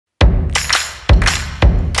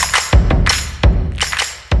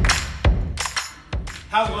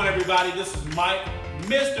How's it going, everybody? This is Mike,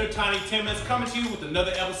 Mr. Tiny Timmons, coming to you with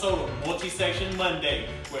another episode of Multi-Section Monday,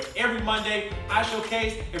 where every Monday I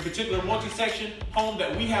showcase a particular multi-section home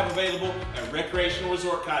that we have available at Recreational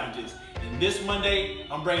Resort Cottages. And this Monday,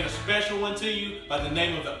 I'm bringing a special one to you by the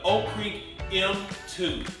name of the Oak Creek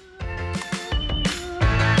M2.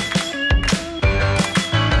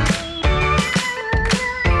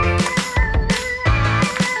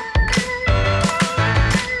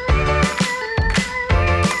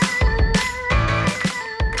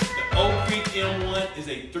 Is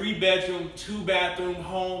a 3-bedroom, 2-bathroom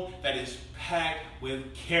home that is packed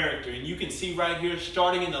with character. And you can see right here,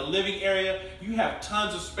 starting in the living area, you have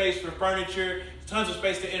tons of space for furniture, tons of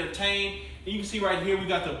space to entertain. And you can see right here, we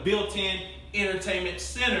got the built-in entertainment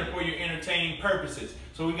center for your entertaining purposes.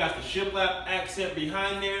 So we got the shiplap accent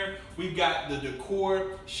behind there. We've got the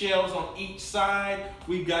decor shelves on each side.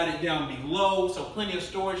 We've got it down below, so plenty of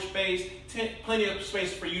storage space, plenty of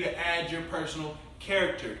space for you to add your personal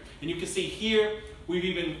character. And you can see here, we've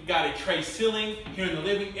even got a tray ceiling here in the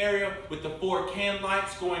living area with the 4 can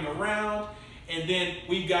lights going around. And then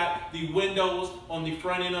we've got the windows on the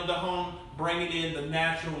front end of the home, bringing in the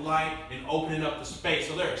natural light and opening up the space.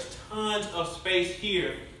 So there's tons of space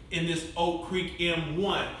here in this Oak Creek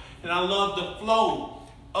M1. And I love the flow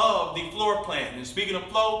of the floor plan. And speaking of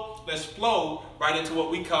flow, let's flow right into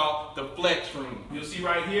what we call the flex room. You'll see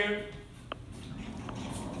right here,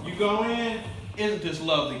 you go in. Isn't this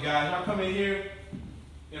lovely, guys? Y'all come in here,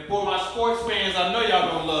 and for my sports fans, I know y'all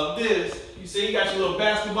gonna love this. You see, you got your little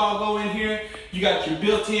basketball go in here. You got your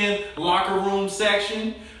built-in locker room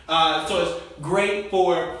section. So it's great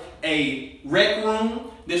for a rec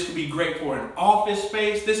room. This could be great for an office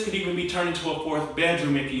space. This could even be turned into a 4th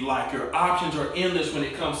bedroom if you like. Your options are endless when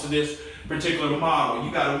it comes to this particular model.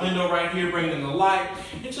 You got a window right here bringing in the light.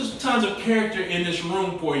 It's just tons of character in this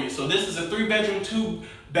room for you. So this is a 3-bedroom,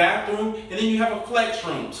 2-bathroom, and then you have a flex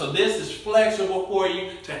room. So this is flexible for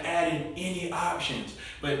you to add in any options.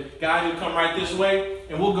 But guys, you come right this way,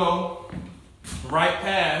 and we'll go right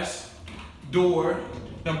past door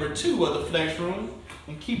number 2 of the flex room,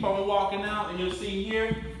 and keep on walking out, and you'll see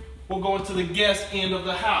here, we'll go into the guest end of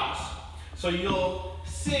the house. So you'll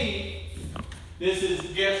see, this is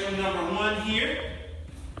guest room number 1 here.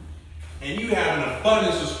 And you have an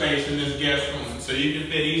abundance of space in this guest room. So you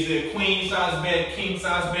can fit easily a queen size bed, king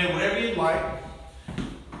size bed, whatever you'd like.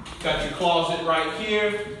 Got your closet right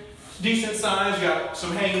here. Decent size, you got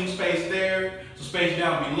some hanging space there, some space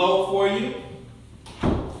down below for you.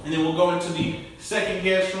 And then we'll go into the second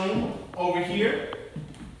guest room over here.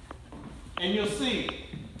 And you'll see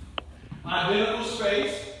identical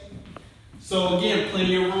space. So again,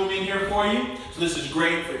 plenty of room in here for you. So this is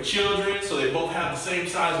great for children, so they both have the same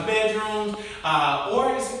size bedrooms,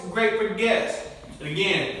 or it's great for guests. And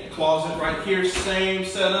again, closet right here, same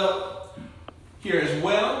setup here as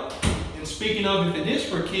well. And speaking of, if it is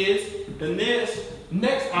for kids, then this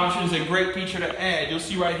next option is a great feature to add. You'll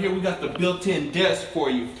see right here, we got the built-in desk for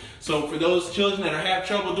you. So for those children that have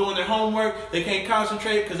trouble doing their homework, they can't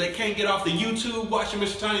concentrate because they can't get off the YouTube watching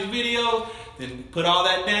Mr. Tiny's videos, then put all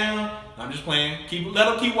that down. I'm just playing. Let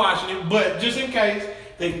them keep watching it. But just in case,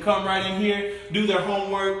 they can come right in here, do their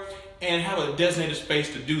homework, and have a designated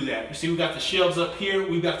space to do that. You see, we got the shelves up here.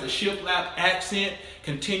 We've got the shiplap accent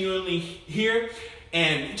continually here.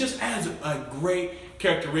 And it just adds a great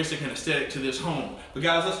characteristic and aesthetic to this home. But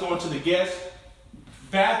guys, let's go into the guest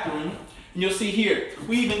bathroom. And you'll see here,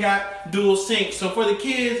 we even got dual sinks. So for the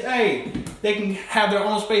kids, hey, they can have their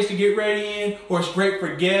own space to get ready in, or it's great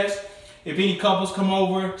for guests. If any couples come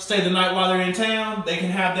over, stay the night while they're in town, they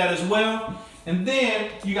can have that as well. And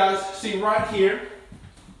then you guys see right here,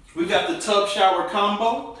 we've got the tub shower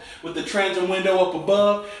combo with the transom window up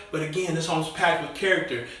above. But again, this home's packed with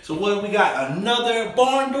character. So what do we got? Another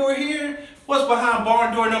barn door here? What's behind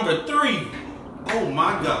barn door number 3? Oh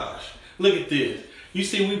my gosh, look at this. You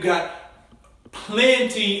see, we've got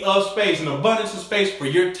plenty of space, an abundance of space for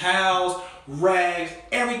your towels, rags,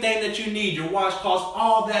 everything that you need, your washcloths,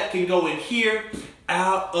 all that can go in here,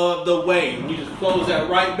 out of the way. You just close that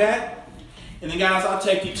right back. And then guys, I'll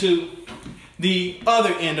take you to the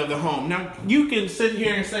other end of the home. Now, you can sit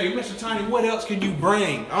here and say, Mr. Tiny, what else could you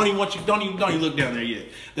bring? I don't even want you, don't even look down there yet.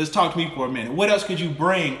 Let's talk to me for a minute. What else could you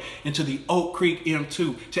bring into the Oak Creek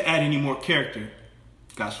M2 to add any more character?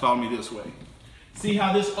 Guys, follow me this way. See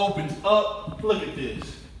how this opens up? Look at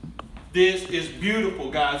this. This is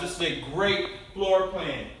beautiful, guys. This is a great floor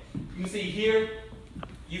plan. You can see here,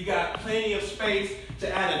 you've got plenty of space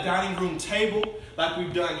to add a dining room table like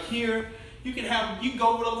we've done here. You can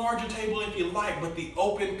go with a larger table if you like, but the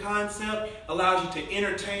open concept allows you to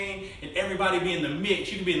entertain and everybody be in the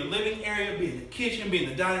mix. You can be in the living area, be in the kitchen, be in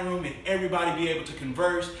the dining room, and everybody be able to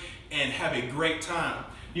converse and have a great time.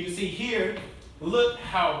 You can see here, look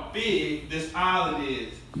how big this island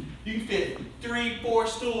is. You can fit 3-4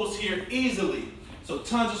 stools here easily. So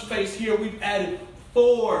tons of space here. We've added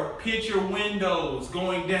 4 picture windows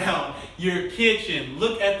going down your kitchen.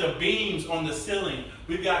 Look at the beams on the ceiling.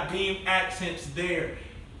 We've got beam accents there.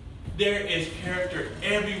 There is character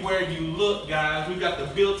everywhere you look, guys. We've got the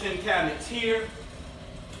built-in cabinets here.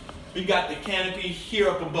 We've got the canopy here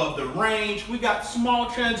up above the range. We got small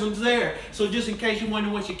transoms there. So just in case you wonder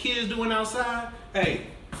what your kids doing outside, hey,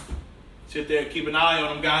 sit there and keep an eye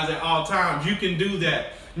on them guys at all times. You can do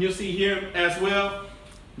that. And you'll see here as well,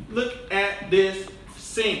 look at this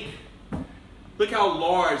sink. Look how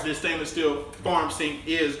large this stainless steel farm sink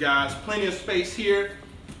is, guys. Plenty of space here.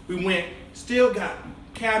 We still got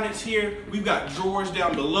cabinets here. We've got drawers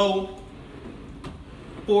down below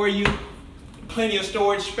for you. Plenty of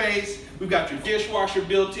storage space. We've got your dishwasher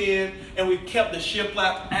built in, and we've kept the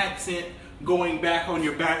shiplap accent going back on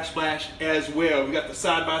your backsplash as well. We got the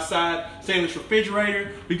side-by-side stainless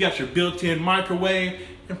refrigerator. We've got your built-in microwave.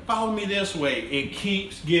 And follow me this way, it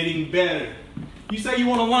keeps getting better. You say you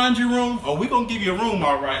want a laundry room? Oh, we're gonna give you a room,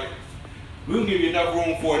 all right. We're gonna give you enough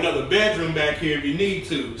room for another bedroom back here if you need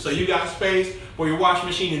to. So you got space for your washing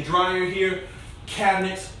machine and dryer here,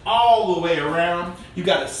 cabinets all the way around. You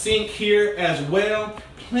got a sink here as well,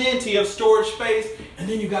 plenty of storage space, and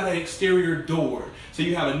then you got an exterior door. So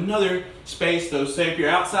you have another space, so say if you're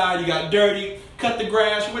outside, you got dirty, cut the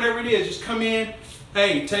grass, whatever it is, just come in,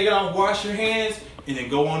 hey, take it off, wash your hands, and then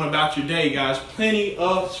go on about your day, guys. Plenty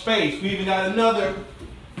of space. We even got another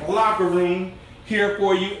locker room here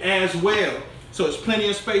for you as well. So it's plenty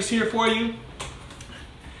of space here for you.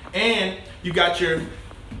 And you got your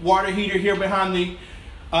water heater here behind the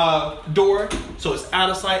door. So it's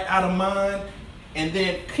out of sight, out of mind. And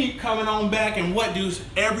then keep coming on back, and what does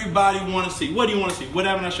everybody want to see? What do you want to see? What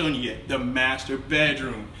haven't I shown you yet? The master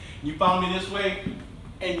bedroom. You follow me this way?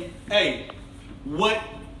 And hey, what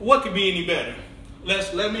could be any better?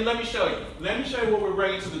 Let me show you. Let me show you what we're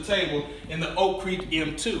bringing to the table in the Oak Creek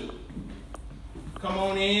M2. Come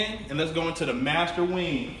on in and let's go into the master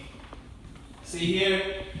wing. See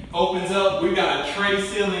here, opens up. We got a tray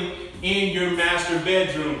ceiling in your master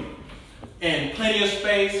bedroom. And plenty of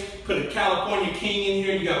space. Put a California King in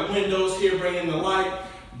here. You got windows here bringing the light.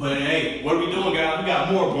 But hey, what are we doing, guys? We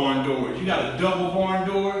got more barn doors. You got a double barn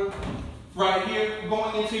door right here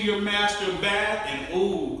going into your master bath. And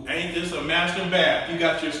ooh, ain't this a master bath? You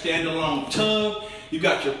got your standalone tub. You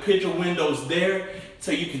got your picture windows there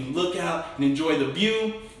so you can look out and enjoy the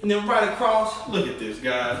view. And then right across, look at this,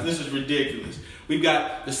 guys. This is ridiculous. We've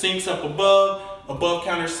got the sinks up above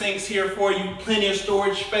counter sinks here for you. Plenty of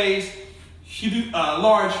storage space.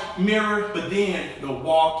 Large mirror, but then the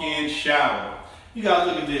walk-in shower. You guys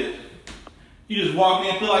look at this. You just walk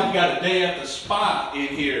in, feel like you got a day at the spa in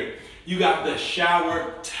here. You got the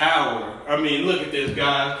shower tower. I mean, look at this,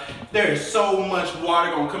 guys. There is so much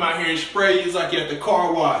water gonna come out here and spray you. It's like you're at the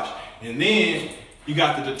car wash. And then you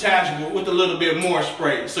got the detachable with a little bit more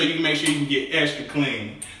spray so you can make sure you can get extra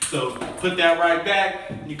clean. So put that right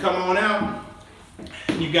back. You come on out.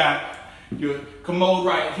 You got your commode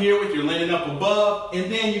right here with your linen up above,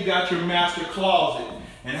 and then you got your master closet.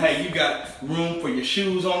 And hey, you got room for your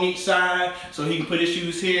shoes on each side, so he can put his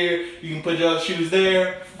shoes here, you can put your other shoes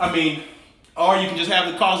there. I mean, or you can just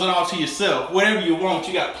have the closet all to yourself. Whatever you want,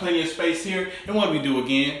 you got plenty of space here. And what do we do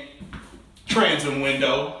again? Transom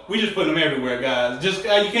window. We just put them everywhere, guys. Just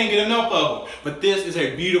you can't get enough of them. But this is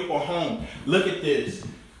a beautiful home. Look at this.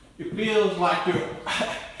 It feels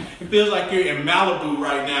like you're in Malibu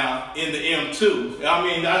right now in the M2. I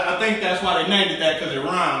mean, I think that's why they named it that, because it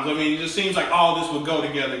rhymes. I mean, it just seems like all this would go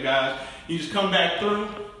together, guys. You just come back through,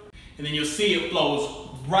 and then you'll see it flows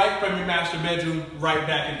right from your master bedroom right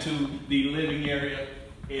back into the living area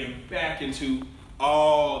and back into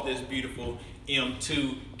all this beautiful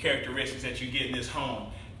M2 characteristics that you get in this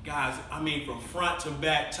home. Guys, I mean, from front to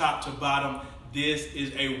back, top to bottom, this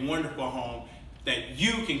is a wonderful home that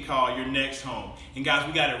you can call your next home. And guys,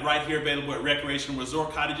 we got it right here available at Recreational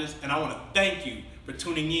Resort Cottages. And I want to thank you for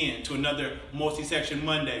tuning in to another Multi-Section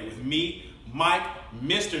Monday with me, Mike,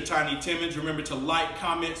 Mr. Tiny Timmons. Remember to like,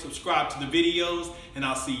 comment, subscribe to the videos, and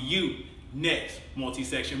I'll see you next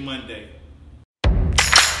Multi-Section Monday.